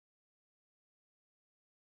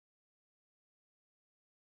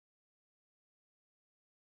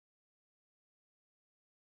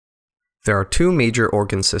There are two major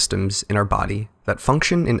organ systems in our body that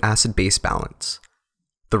function in acid-base balance: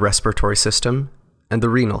 the respiratory system and the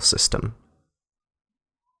renal system.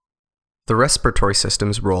 The respiratory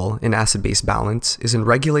system's role in acid-base balance is in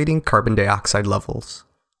regulating carbon dioxide levels.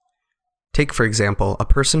 Take, for example, a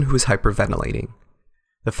person who is hyperventilating.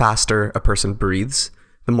 The faster a person breathes,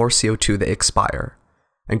 the more CO2 they expire.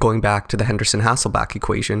 And going back to the Henderson-Hasselbalch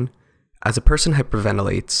equation, as a person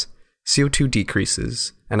hyperventilates, CO2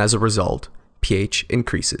 decreases, and as a result, pH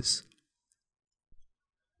increases.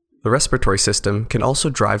 The respiratory system can also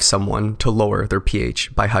drive someone to lower their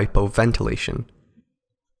pH by hypoventilation.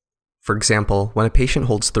 For example, when a patient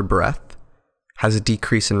holds their breath, has a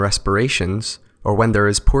decrease in respirations, or when there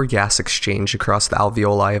is poor gas exchange across the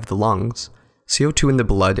alveoli of the lungs, CO2 in the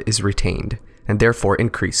blood is retained and therefore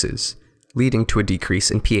increases, leading to a decrease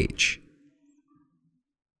in pH.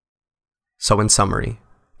 So in summary,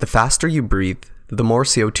 the faster you breathe, the more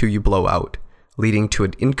CO2 you blow out, leading to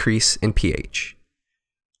an increase in pH.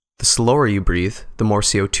 The slower you breathe, the more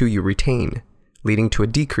CO2 you retain, leading to a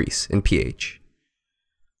decrease in pH.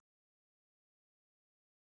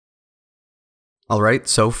 Alright,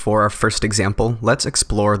 so for our first example, let's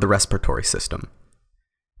explore the respiratory system.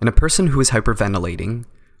 In a person who is hyperventilating,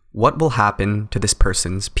 what will happen to this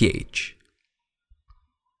person's pH?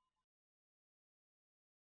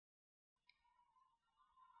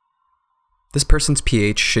 This person's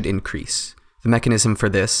pH should increase. The mechanism for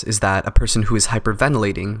this is that a person who is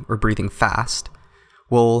hyperventilating or breathing fast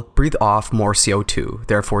will breathe off more CO2,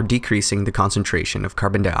 therefore decreasing the concentration of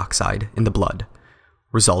carbon dioxide in the blood,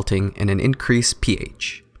 resulting in an increased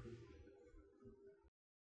pH.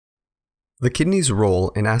 The kidney's role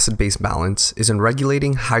in acid-base balance is in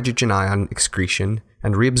regulating hydrogen ion excretion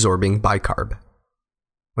and reabsorbing bicarb.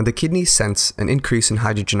 When the kidneys sense an increase in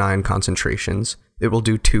hydrogen ion concentrations, it will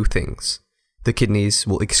do two things. The kidneys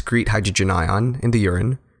will excrete hydrogen ion in the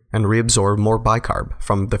urine and reabsorb more bicarb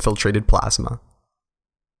from the filtrated plasma.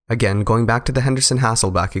 Again, going back to the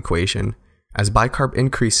Henderson-Hasselbalch equation, as bicarb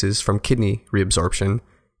increases from kidney reabsorption,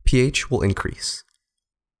 pH will increase.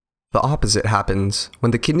 The opposite happens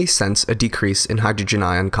when the kidneys sense a decrease in hydrogen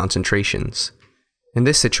ion concentrations. In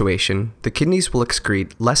this situation, the kidneys will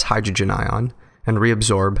excrete less hydrogen ion and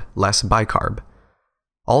reabsorb less bicarb,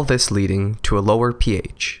 all this leading to a lower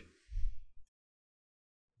pH.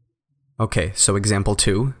 Okay, so example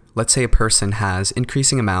 2. Let's say a person has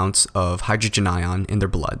increasing amounts of hydrogen ion in their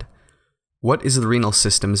blood. What is the renal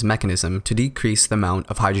system's mechanism to decrease the amount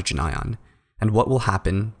of hydrogen ion, and what will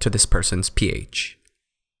happen to this person's pH?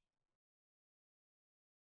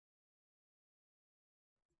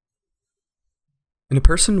 In a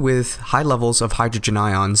person with high levels of hydrogen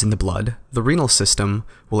ions in the blood, the renal system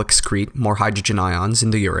will excrete more hydrogen ions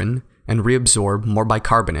in the urine and reabsorb more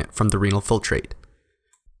bicarbonate from the renal filtrate.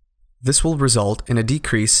 This will result in a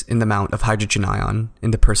decrease in the amount of hydrogen ion in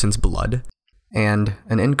the person's blood and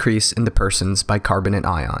an increase in the person's bicarbonate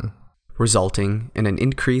ion, resulting in an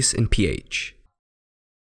increase in pH.